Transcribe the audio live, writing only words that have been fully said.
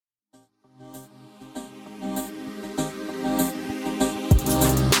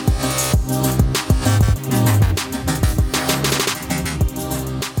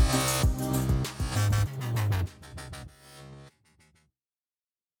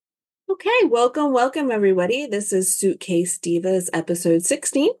Okay, welcome everybody. This is Suitcase Divas episode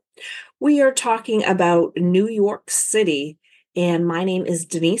 16. We are talking about New York City, and my name is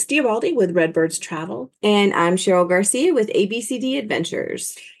Denise Diabaldi with Redbirds Travel. And I'm Cheryl Garcia with ABCD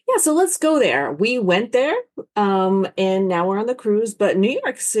Adventures. Yeah, so let's go there. We went there, and now we're on the cruise, but New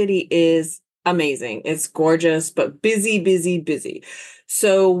York City is amazing. It's gorgeous, but busy, busy, busy.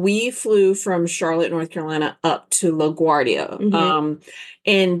 So we flew from Charlotte, North Carolina up to LaGuardia.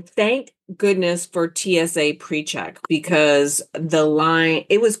 And thank goodness for TSA pre-check because the line,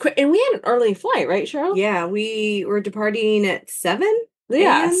 it was quick. And we had an early flight, right, Cheryl? Yeah, we were departing at 7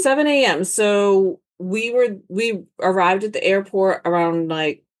 Yeah, a.m. 7 a.m. So we arrived at the airport around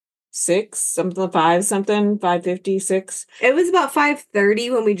like 5:50, 6. It was about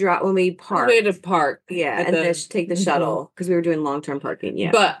 5:30 when we parked. We had to park. Yeah, and then take the shuttle because we were doing long-term parking.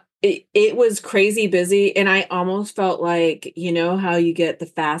 Yeah. But it was crazy busy, and I almost felt like, you know how you get the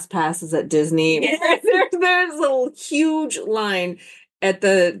fast passes at Disney? Yes. There's a huge line at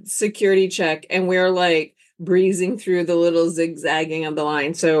the security check, and we're like breezing through the little zigzagging of the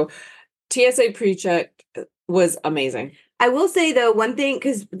line. So TSA pre-check was amazing. I will say though, one thing,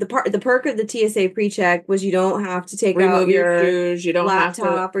 because the perk of the TSA pre-check was you don't have to remove your shoes, you don't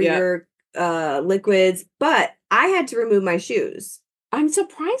laptop or your liquids, but I had to remove my shoes. I'm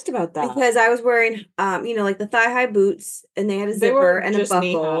surprised about that. Because I was wearing, like the thigh-high boots, and they had a zipper and a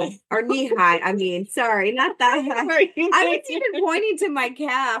buckle. Or knee-high. I mean, sorry, not thigh-high. I was even pointing to my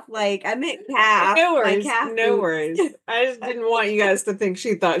calf. Like, I meant calf. No worries. No worries. I just didn't want you guys to think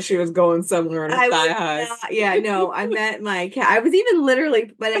she thought she was going somewhere in her thigh-highs. Yeah, no, I meant my calf. I was even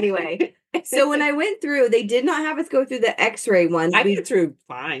literally, but anyway. So when I wand through, they did not have us go through the X-ray one. I went through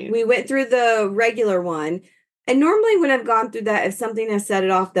fine. We went through the regular one. And normally when I've gone through that, if something has set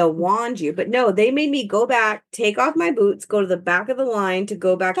it off, they'll wand you. But no, they made me go back, take off my boots, go to the back of the line to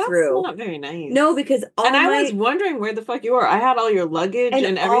go back through. That's not very nice. No, because I was wondering where the fuck you were. I had all your luggage and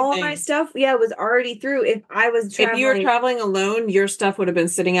everything. All my stuff, was already through. If you were traveling alone, your stuff would have been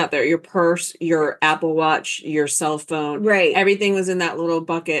sitting out there. Your purse, your Apple Watch, your cell phone. Right. Everything was in that little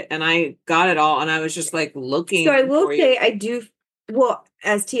bucket, and I got it all, and I was just like looking. So I will say I do... Well,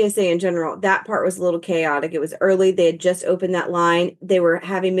 as TSA in general, that part was a little chaotic. It was early. They had just opened that line. They were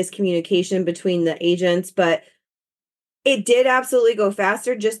having miscommunication between the agents, but it did absolutely go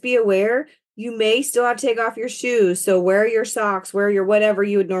faster. Just be aware, you may still have to take off your shoes. So wear your socks, wear your whatever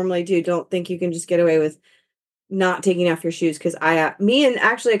you would normally do. Don't think you can just get away with not taking off your shoes. Because me and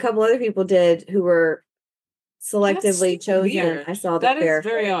actually a couple other people did who were selectively chosen. Weird. I saw that is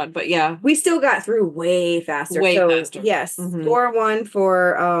very odd, but yeah, we still got through way faster. Yes, 4-1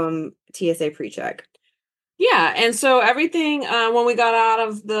 for TSA pre-check. Yeah, and so everything when we got out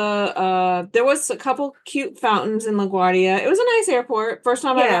of the there was a couple cute fountains in LaGuardia. It was a nice airport. First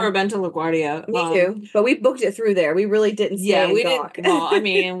time I've ever been to LaGuardia. Me too, but we booked it through there. We really didn't stay. Yeah, we didn't. Well, I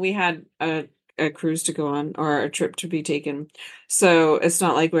mean, we had a cruise to go on or a trip to be taken. So it's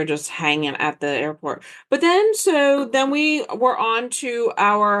not like we're just hanging at the airport. But then we were on to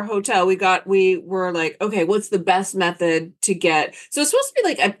our hotel. We were like, okay, what's the best method to get? So it's supposed to be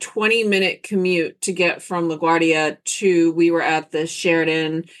like a 20-minute commute to get from LaGuardia we were at the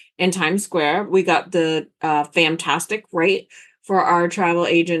Sheraton in Times Square. We got the fantastic rate for our travel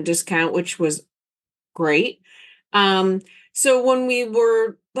agent discount, which was great. So when we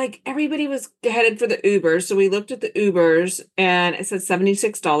were like, everybody was headed for the Ubers. So we looked at the Ubers and it said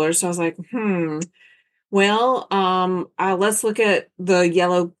 $76. So I was like, well, let's look at the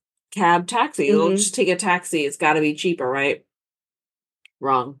yellow cab taxi. We'll just take a taxi. It's got to be cheaper, right?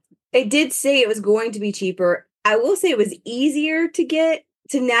 Wrong. It did say it was going to be cheaper. I will say it was easier to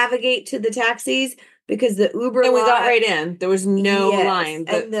navigate to the taxis because the Uber and we got right in. There was no line.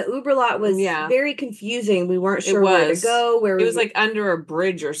 And the Uber lot was very confusing. We weren't sure where to go. It was like under a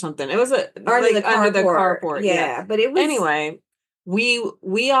bridge or something. It was under the carport. Yeah, but it was... Anyway,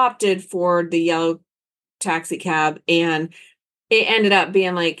 we opted for the yellow taxi cab, and it ended up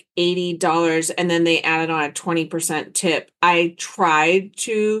being like $80, and then they added on a 20% tip. I tried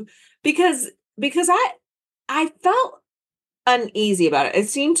to... Because I felt uneasy about it. It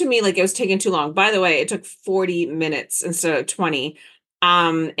seemed to me like it was taking too long. By the way, it took 40 minutes instead of 20.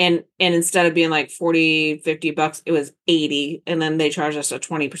 And instead of being like $40-$50, it was 80. And then they charged us a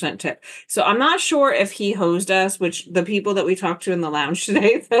 20% tip. So I'm not sure if he hosed us, which the people that we talked to in the lounge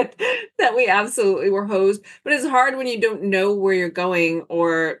today that we absolutely were hosed. But it's hard when you don't know where you're going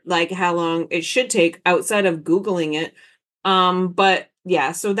or like how long it should take outside of Googling it. But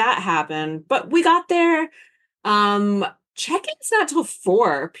yeah, so that happened. But we got there. Check-in's not till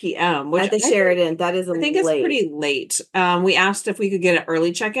 4 p.m. At the Sheraton. That is I think it's pretty late. We asked if we could get an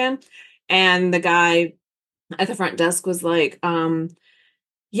early check-in, And the guy at the front desk was like,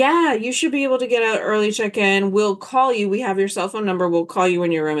 yeah, you should be able to get an early check-in. We'll call you. We have your cell phone number. We'll call you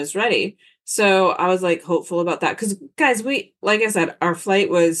when your room is ready. So I was like hopeful about that. Because guys, like I said, our flight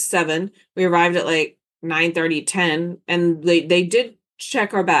was 7. We arrived at like 9:30, 10, and they did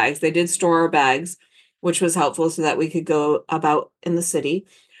check our bags. They did store our bags, which was helpful so that we could go about in the city.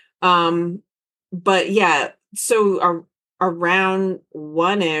 But yeah, so around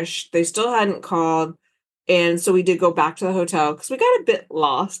 1-ish, they still hadn't called. And so we did go back to the hotel because we got a bit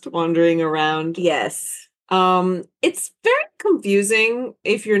lost wandering around. Yes. It's very confusing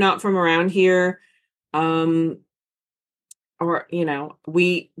if you're not from around here. Or,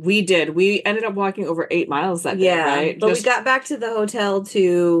 we ended up walking over 8 miles that day, right? But we got back to the hotel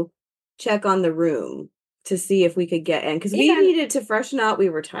to check on the room to see if we could get in because we needed to freshen up. We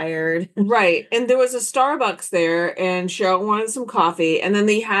were tired. Right. And there was a Starbucks there and Cheryl wanted some coffee. And then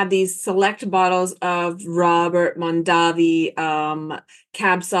they had these select bottles of Robert Mondavi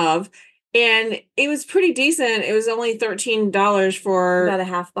Cab Sauv. And it was pretty decent. It was only $13 for about a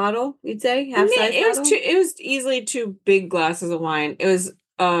half bottle, you'd say? Half size bottle? It was easily 2 big glasses of wine. It was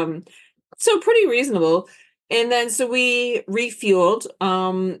so pretty reasonable. And then so we refueled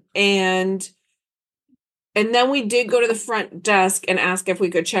and then we did go to the front desk and ask if we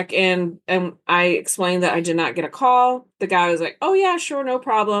could check in. And I explained that I did not get a call. The guy was like, oh, yeah, sure, no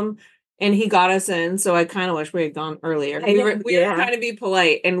problem. And he got us in. So I kind of wish we had gone earlier. We were trying to be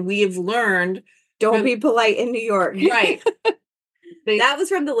polite. And we have learned. Don't be polite in New York. Right. That was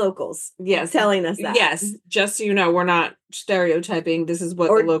from the locals. Yes. Telling us that. Yes. Just so you know, we're not stereotyping. This is what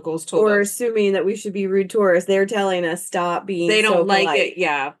the locals told us. Or assuming that we should be rude tourists. They're telling us stop being They don't so like polite. it.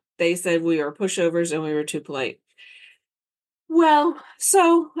 Yeah. They said we were pushovers and we were too polite. Well,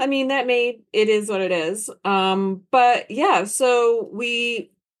 so, I mean, it is what it is. But yeah, so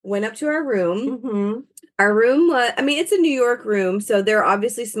we went up to our room. Mm-hmm. Our room was, it's a New York room, so they're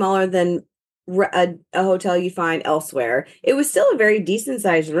obviously smaller than a hotel you find elsewhere. It was still a very decent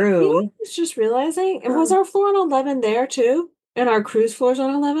sized room. I was just realizing, and was our floor on 11 there too? And our cruise floor's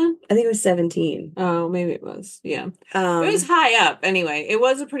on 11? I think it was 17. Oh, maybe it was. Yeah. It was high up anyway. It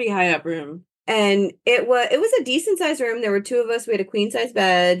was a pretty high up room. And it was a decent sized room. There were 2 of us. We had a queen size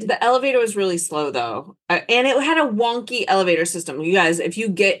bed. The elevator was really slow though. And it had a wonky elevator system. You guys, if you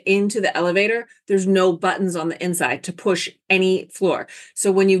get into the elevator, there's no buttons on the inside to push any floor. So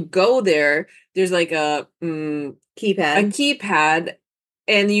when you go there, there's like a keypad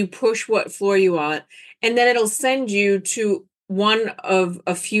and you push what floor you want. And then it'll send you to one of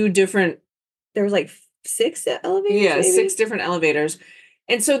a few different. There was like 6 elevators. Yeah, maybe? 6 different elevators.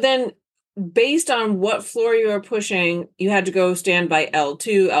 And so then based on what floor you were pushing, you had to go stand by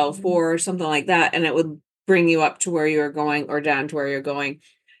L2, L4, or something like that. And it would bring you up to where you were going or down to where you're going.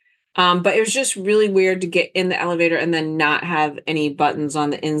 But it was just really weird to get in the elevator and then not have any buttons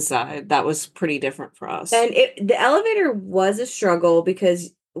on the inside. That was pretty different for us. And the elevator was a struggle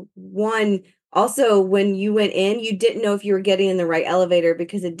because also, when you went in, you didn't know if you were getting in the right elevator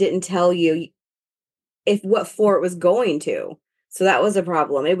because it didn't tell you what floor it was going to. So that was a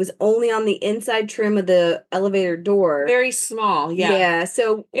problem. It was only on the inside trim of the elevator door. Very small, yeah. Yeah,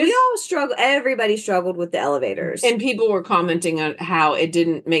 so we all struggled. Everybody struggled with the elevators. And people were commenting on how it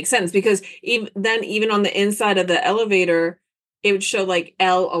didn't make sense because even on the inside of the elevator, it would show like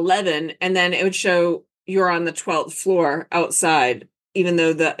L11 and then it would show you're on the 12th floor outside. Even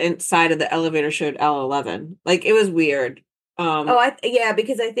though the inside of the elevator showed L11. Like, it was weird.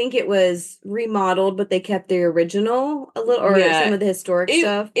 Because I think it was remodeled, but they kept the original a little, or some of the historic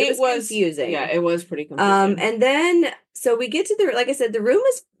stuff. It was confusing. Yeah, it was pretty confusing. And then, so we get to like I said,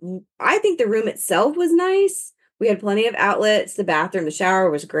 I think the room itself was nice. We had plenty of outlets. The bathroom, the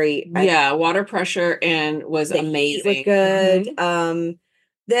shower was great. Yeah, water pressure was amazing. Heat was good. Mm-hmm.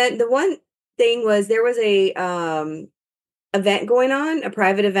 Then the one thing was there was a event going on, a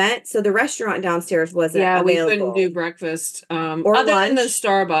private event, so the restaurant downstairs wasn't available. We couldn't do breakfast or other lunch. than the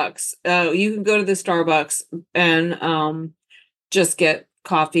Starbucks. You can go to the Starbucks and just get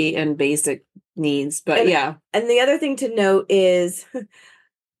coffee and basic needs, but and the other thing to note is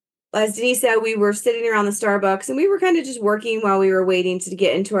as Denise said, we were sitting around the Starbucks and we were kind of just working while we were waiting to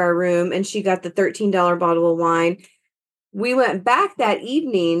get into our room, and she got the $13 bottle of wine. We went back that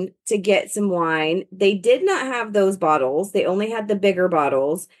evening to get some wine. They did not have those bottles. They only had the bigger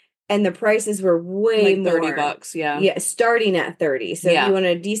bottles, and the prices were way like more. $30, yeah. Yeah, starting at 30. So if you want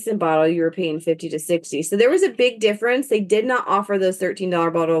a decent bottle, you were paying 50 to 60. So there was a big difference. They did not offer those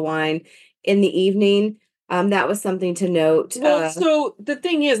 $13 bottle of wine in the evening. That was something to note. Well, so the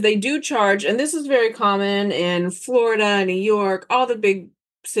thing is, they do charge, and this is very common in Florida, New York, all the big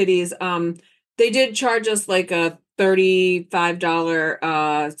cities, they did charge us like a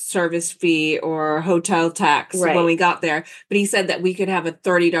 $35 service fee or hotel tax when we Right. got there. But he said that we could have a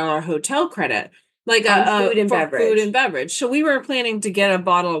 $30 hotel credit, like On food and for food and beverage. beverage. So we were planning to get a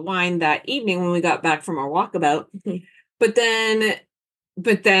bottle of wine that evening when we got back from our walkabout. Mhm. But then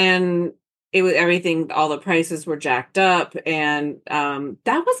it was everything, all the prices were jacked up, and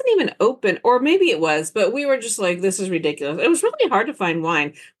that wasn't even open, or maybe it was, but we were just like, this is ridiculous. It was really hard to find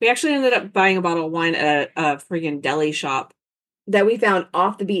wine. We actually ended up buying a bottle of wine at a friggin' deli shop. That we found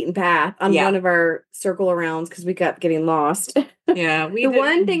off the beaten path on Yeah. one of our circle arounds because we kept getting lost. Yeah, we The did.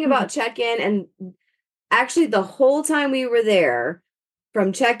 one thing about check-in, and actually the whole time we were there,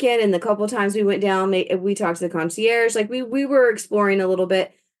 from check-in and the couple times we went down, we talked to the concierge, like we were exploring a little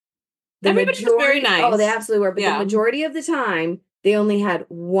bit. The Everybody was very majority, oh, they nice. absolutely were, but the Yeah. majority of the time, they only had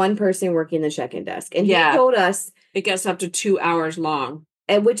one person working the check-in desk, and he Yeah. told us, It gets up to 2 hours long.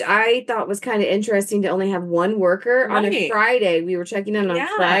 and which I thought was kind of interesting to only have one worker on a Right. Friday. We were checking in on Yeah,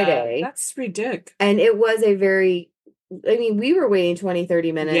 Friday, that's ridiculous. and it was a very, I mean, we were waiting 20,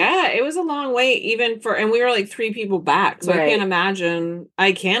 30 minutes. Yeah, it was a long wait even for, and we were like 3 people back. So I Right. can't imagine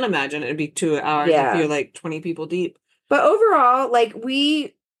it'd be 2 hours Yeah. if you're like 20 people deep. But overall, like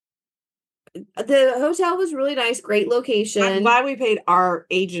the hotel was really nice, great I'm location. glad we paid our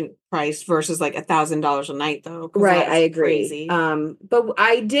agent price versus like $1,000 a night though. 'Cause Right, that's I agree. Crazy. But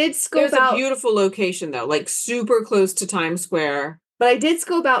I did It scope was a out, beautiful location though, like super close to Times Square. but I did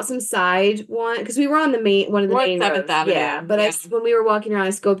scope out some side one because we were on one of the We're on main 7th roads. Avenue, Yeah, but yeah. when we were walking around, I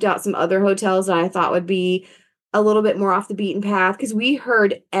scoped out some other hotels that I thought would be a little bit more off the beaten path because we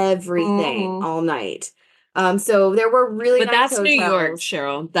heard everything Mhm. all night. So there were really But nice that's New York, hotels.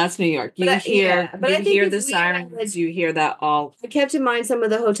 Cheryl. That's New York. But I think The if we sirens, had- you hear that all. I kept in mind some of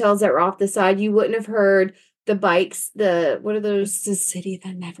the hotels that were off the side. You wouldn't have heard the bikes. What are those? It's a city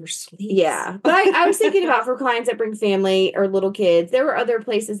that never sleeps. Yeah. But I was thinking about for clients that bring family or little kids, there were other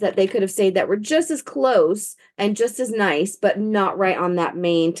places that they could have stayed that were just as close and just as nice, but not right on that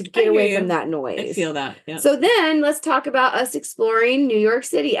main to get hear away you. from that noise. I feel that. Yeah. So then let's talk about us exploring New York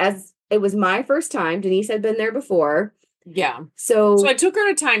City, as it was my first time. Denise had been there before. Yeah. So I took her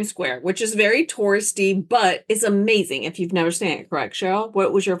to Times Square, which is very touristy, but it's amazing if you've never seen it, correct, Cheryl?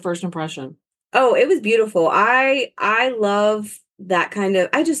 What was your first impression? oh, it was beautiful. I love that kind of,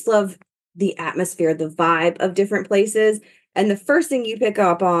 I just love the atmosphere, the vibe of different places. And the first thing you pick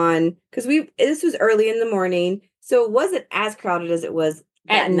up on, because this was early in the morning, so it wasn't as crowded as it was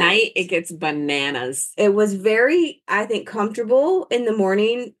At that night, it gets bananas. It was very, I think, comfortable in the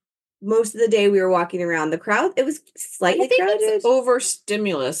morning. Most of the day we were walking around the crowd. It was slightly I think crowded. it's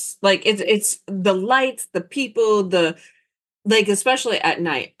overstimulus. Like it's the lights, the people, like especially at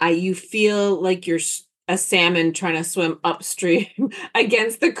night, you feel like you're a salmon trying to swim upstream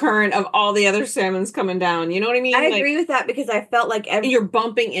against the current of all the other salmons coming down. You know what I mean? I Like, agree with that because I felt like you're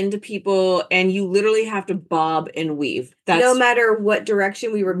bumping into people and you literally have to bob and weave. no matter what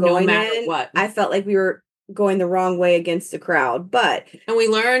direction we were going in, what. I felt like we were going the wrong way against the crowd. But And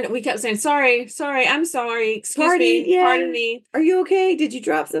we kept saying, sorry, I'm sorry, excuse Pardon, me, yeah. pardon me. Are you okay? Did you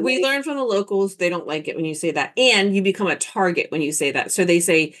drop something? We learned from the locals, they don't like it when you say that. And you become a target when you say that. So they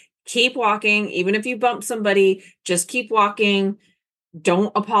say, keep walking. Even if you bump somebody, just keep walking.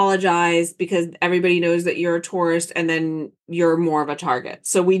 Don't apologize because everybody knows that you're a tourist and then you're more of a target.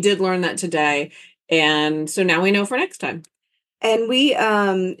 So we did learn that today. And so now we know for next time. And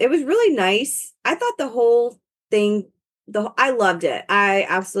it was really nice. I thought the whole thing, I loved it. I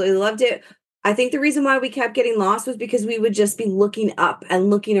absolutely loved it. I think the reason why we kept getting lost was because we would just be looking up and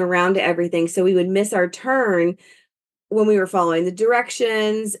looking around to everything. So we would miss our turn when we were following the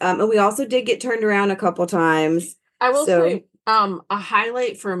directions. And we also did get turned around a couple times. I will say, a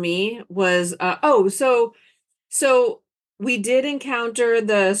highlight for me was, so we did encounter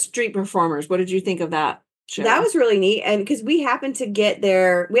the street performers. What did you think of that? Cheryl? That was really neat. And because we happened to get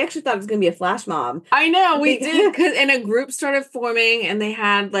there, we actually thought it was going to be a flash mob. I know we did, and a group started forming and they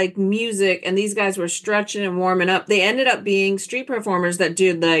had like music and these guys were stretching and warming up. They ended up being street performers that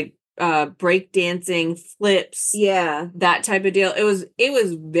did like break dancing, flips, that type of deal. It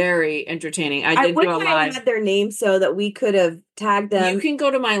was very entertaining. I did do a live. Had their name so that we could have tagged them. You can go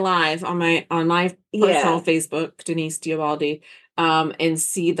to my live on my personal Facebook, Denise Diabaldi, and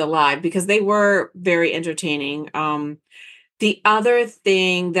see the live because they were very entertaining. The other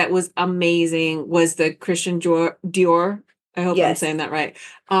thing that was amazing was the Christian Dior. I hope I'm saying that right.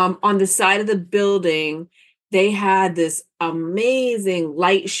 On the side of the building, they had this amazing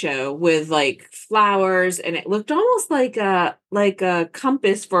light show with like flowers, and it looked almost like a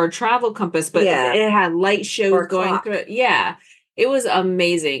compass for a travel compass, but it had light shows going through it. Yeah. It was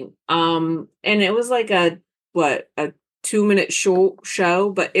amazing. And it was like a 2-minute show,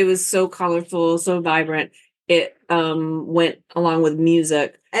 but it was so colorful, so vibrant. It went along with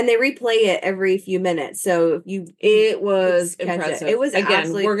music. And they replay it every few minutes. So it was impressive. It was again,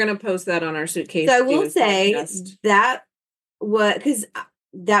 absolutely... we're gonna post that on our Suitcase. So I will say that because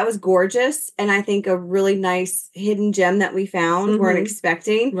that was gorgeous, and I think a really nice hidden gem that we found weren't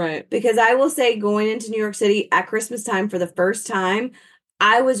expecting. Right. Because I will say, going into New York City at Christmas time for the first time,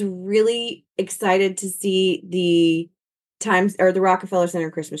 I was really excited to see the Rockefeller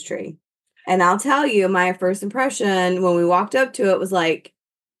Center Christmas tree. And I'll tell you, my first impression when we walked up to it was like,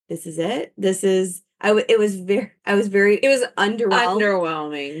 this is it. This is... it was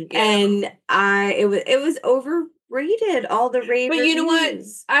underwhelming. Yeah. And it was overrated, all the rave But you know what?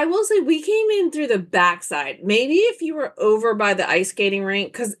 I will say we came in through the backside. Maybe if you were over by the ice skating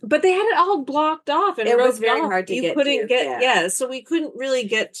rink, but they had it all blocked off and it was very hard to you get. Couldn't get so we couldn't really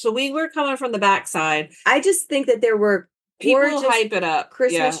get. So we were coming from the backside. I just think that there were people hype it up.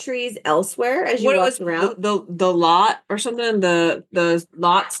 Christmas trees elsewhere as you walked around. The lot or something, the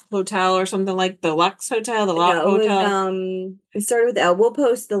Lots Hotel or something, like the Lux Hotel, the Lot Hotel. It started with L. We'll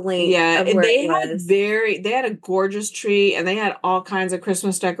post the link. Yeah, and they had a gorgeous tree, and they had all kinds of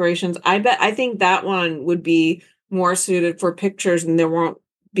Christmas decorations. I think that one would be more suited for pictures, and there won't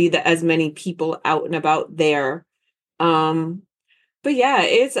be as many people out and about there. But yeah,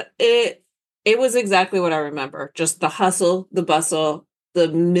 it was exactly what I remember. Just the hustle, the bustle, the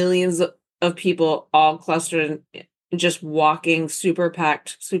millions of people all clustered and just walking, super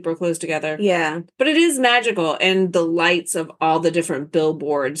packed, super close together. Yeah. But it is magical, and the lights of all the different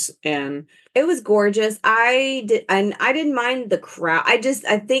billboards, and it was gorgeous. I didn't mind the crowd. I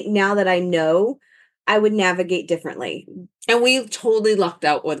think now that I know, I would navigate differently. And we totally lucked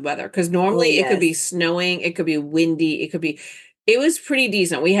out with weather, because normally it could be snowing, it could be windy, it was pretty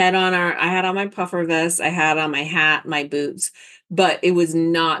decent. I had on my puffer vest, I had on my hat, my boots, but it was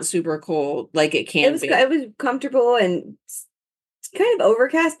not super cold like it can be. It was comfortable, and it's kind of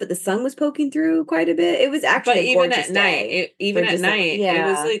overcast, but the sun was poking through quite a bit. It was actually a gorgeous day. Even at night, it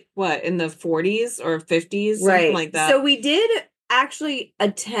was like, what, in the 40s or 50s, something like that. So we did actually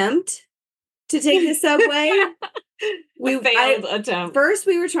attempt to take the subway. We failed attempt. First,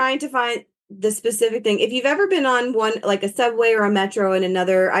 we were trying to find the specific thing. If you've ever been on one, like a subway or a metro in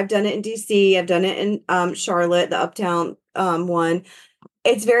another, I've done it in DC, I've done it in Charlotte, the Uptown one.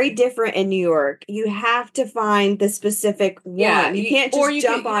 It's very different in New York. You have to find the specific one. Yeah, you can't just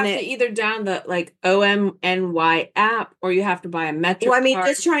jump on it. You have to either down the OMNY app, or you have to buy a metro card.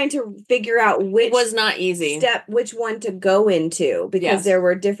 Just trying to figure out which was not easy. Which one to go into, because there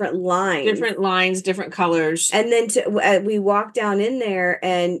were different lines, different colors. And then we walked down in there,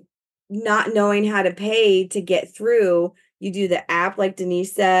 and not knowing how to pay to get through, you do the app like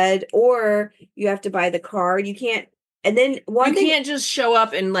Denise said, or you have to buy the card. You can't, and then you can't just show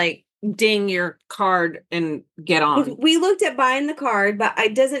up and like ding your card and get on. We looked at buying the card, but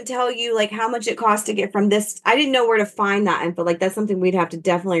it doesn't tell you like how much it costs to get from this. I didn't know where to find that info. Like, that's something we'd have to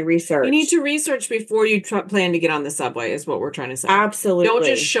definitely research. You need to research before you plan to get on the subway, is what we're trying to say. Absolutely. Don't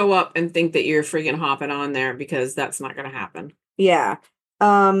just show up and think that you're freaking hopping on there, because that's not going to happen. Yeah.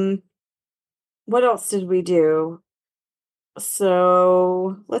 What else did we do?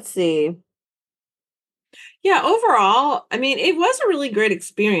 So let's see. Yeah, overall, I mean, it was a really great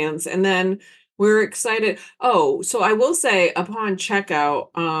experience. And then we're excited. Oh, so I will say, upon checkout,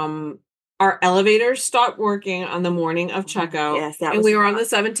 our elevator stopped working on the morning of checkout. Yes, and we were on the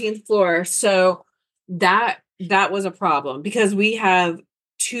 17th floor. So that was a problem, because we have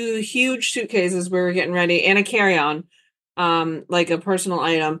 2 huge suitcases we were getting ready, and a carry-on, like a personal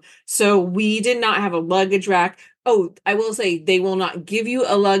item. So we did not have a luggage rack. Oh, I will say, they will not give you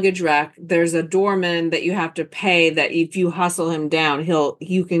a luggage rack. There's a doorman that you have to pay, that if you hustle him down,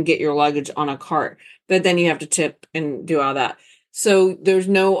 you can get your luggage on a cart, but then you have to tip and do all that. So there's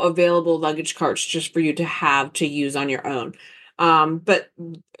no available luggage carts just for you to use on your own. But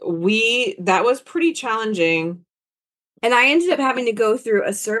that was pretty challenging. And I ended up having to go through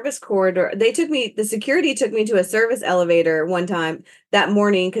a service corridor. The security took me to a service elevator one time that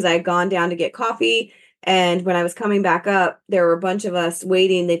morning, because I had gone down to get coffee. And when I was coming back up, there were a bunch of us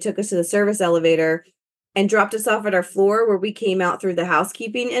waiting. They took us to the service elevator and dropped us off at our floor, where we came out through the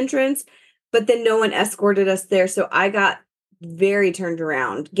housekeeping entrance. But then no one escorted us there. So I got very turned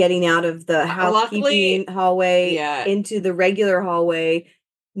around getting out of the housekeeping hallway into the regular hallway,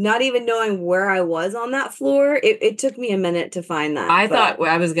 not even knowing where I was on that floor. It took me a minute to find that. I thought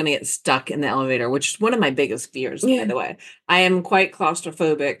I was going to get stuck in the elevator, which is one of my biggest fears, by the way. I am quite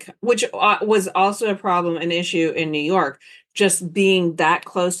claustrophobic, which was also an issue in New York. just being that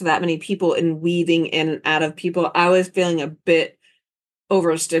close to that many people and weaving in and out of people, I was feeling a bit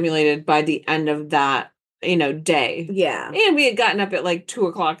overstimulated by the end of that, day. Yeah. And we had gotten up at like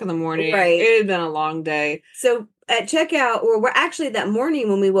 2:00 in the morning. Right. It had been a long day. So at checkout, or we're actually that morning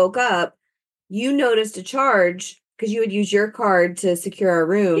when we woke up, you noticed a charge because you would use your card to secure our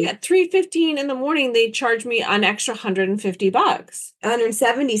room. Yeah, 3:15 in the morning, they charged me an extra $150.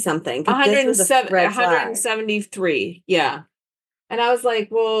 170 something. 173. Yeah. And I was like,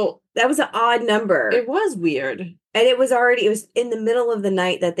 well, that was an odd number. It was weird. And it was in the middle of the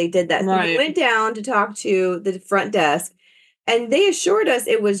night that they did that. Right. We went down to talk to the front desk, and they assured us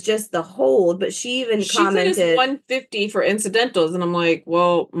it was just the hold, but she commented said it's 150 for incidentals, and I'm like,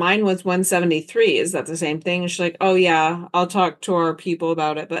 well, mine was 173. Is that the same thing? And she's like, oh yeah, I'll talk to our people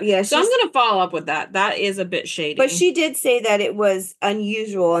about it. But yeah, so I'm gonna follow up with that. That is a bit shady. But she did say that it was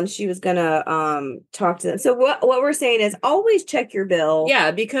unusual, and she was gonna talk to them. So what we're saying is always check your bill.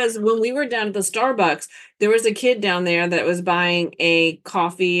 Yeah, because when we were down at the Starbucks, there was a kid down there that was buying a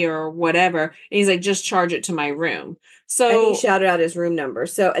coffee or whatever, and he's like, just charge it to my room. So and he shouted out his room number.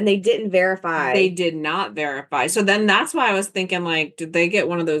 So, and they didn't verify. They did not verify. So then that's why I was thinking, like, did they get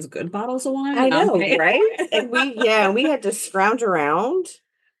one of those good bottles of wine? I know, right? And we had to scrounge around.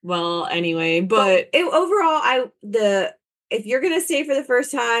 Well, anyway, but overall, if you're going to stay for the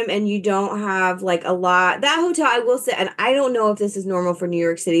first time and you don't have like a lot, that hotel, I will say, and I don't know if this is normal for New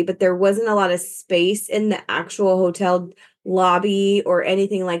York City, but there wasn't a lot of space in the actual hotel lobby or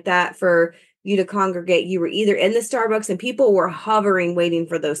anything like that for you to congregate. You were either in the Starbucks and people were hovering waiting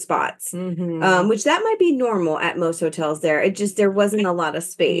for those spots, which that might be normal at most hotels there. There wasn't a lot of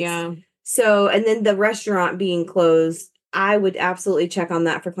space. Yeah. So, and then the restaurant being closed, I would absolutely check on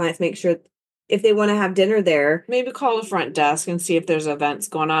that for clients, make sure if they want to have dinner there. Maybe call the front desk and see if there's events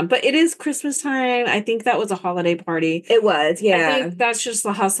going on. But it is Christmas time. I think that was a holiday party. It was, yeah. I think that's just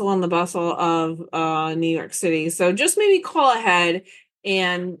the hustle and the bustle of New York City. So just maybe call ahead.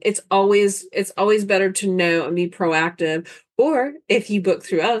 And it's always better to know and be proactive. Or if you book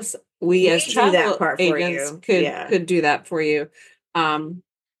through us, we as travel agents could do that for you.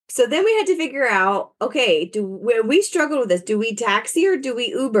 So then we had to figure out, okay, we struggled with this. Do we taxi or do we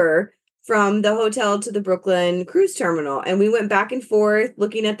Uber from the hotel to the Brooklyn cruise terminal? And we went back and forth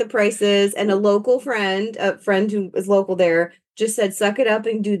looking at the prices, and a friend who was local there, just said, suck it up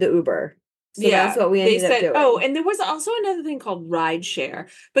and do the Uber. So that's what we ended up doing. Oh, and there was also another thing called ride share.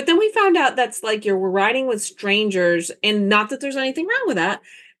 But then we found out that's like we're riding with strangers, and not that there's anything wrong with that,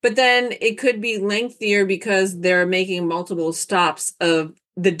 but then it could be lengthier because they're making multiple stops of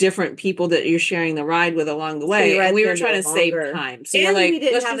the different people that you're sharing the ride with along the way. And we were trying to save time. So we're like,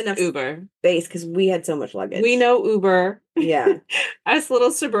 let's have enough Uber space because we had so much luggage. We know Uber. Yeah. Us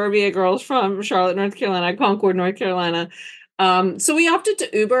little suburbia girls from Charlotte, North Carolina, Concord, North Carolina. So we opted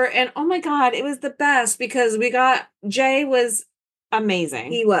to Uber, and oh my God, it was the best because Jay was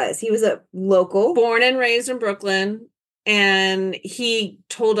amazing. He was a local, born and raised in Brooklyn, and he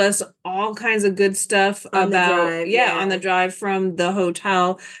told us all kinds of good stuff on the drive from the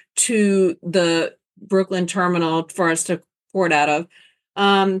hotel to the Brooklyn terminal for us to port out of.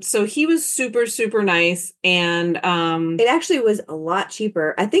 So he was super, super nice, and it actually was a lot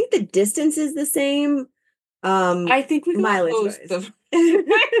cheaper. I think the distance is the same. I think we got mileage. So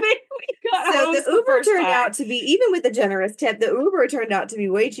the Uber turned out to be, even with the generous tip, the Uber turned out to be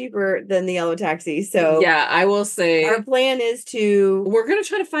way cheaper than the yellow taxi. So yeah, I will say our plan is we're going to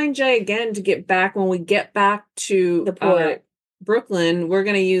try to find Jay again to get back when we get back to the port. Brooklyn. We're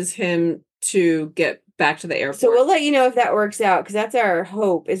going to use him to get back to the airport. So we'll let you know if that works out, because that's our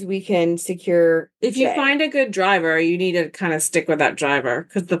hope, is we can secure if Jay. You find a good driver, you need to kind of stick with that driver,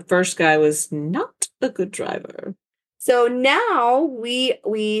 because the first guy was not a good driver. So now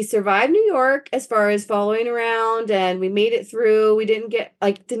we survived New York as far as following around, and we made it through. We didn't get,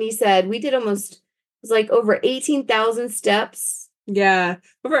 like Denise said, we did almost, it was like over 18,000 steps. Yeah,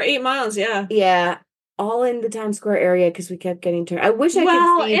 over 8 miles. Yeah. Yeah. All in the Times Square area because we kept getting turned. I wish I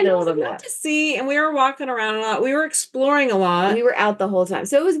could see the little map. To see, and we were walking around a lot. We were exploring a lot. We were out the whole time,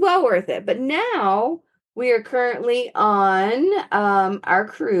 so it was well worth it. But now we are currently on our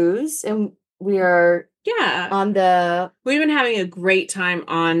cruise, and we are we've been having a great time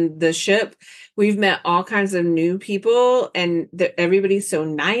on the ship. We've met all kinds of new people, and everybody's so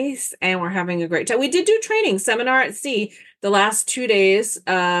nice, and we're having a great time. We did do training seminar at sea. The last 2 days,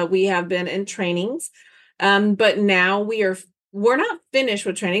 we have been in trainings. But now we're not finished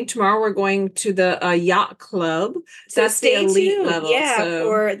with training. Tomorrow we're going to the yacht club. So that's the elite level. Yeah,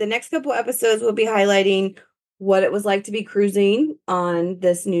 for the next couple episodes, we'll be highlighting what it was like to be cruising on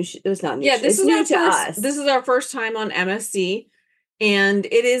this new it was not new. Yeah, this it's is new our to first us. this is our first time on MSC, and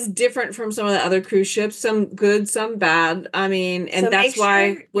it is different from some of the other cruise ships, some good, some bad. I mean, and So that's make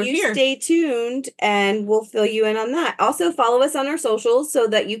why sure we're you here. stay tuned and we'll fill you in on that. Also follow us on our socials so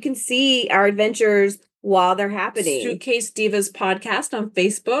that you can see our adventures while they're happening. Suitcase Divas podcast on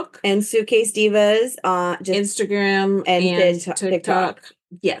Facebook And Suitcase Divas just Instagram and TikTok.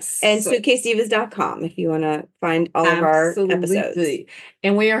 Yes. And suitcasedivas.com if you want to find all of our episodes.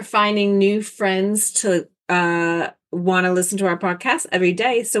 And we are finding new friends to want to listen to our podcast every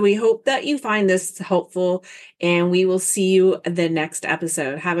day. So we hope that you find this helpful, and we will see you the next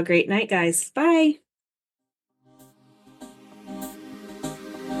episode. Have a great night, guys. Bye.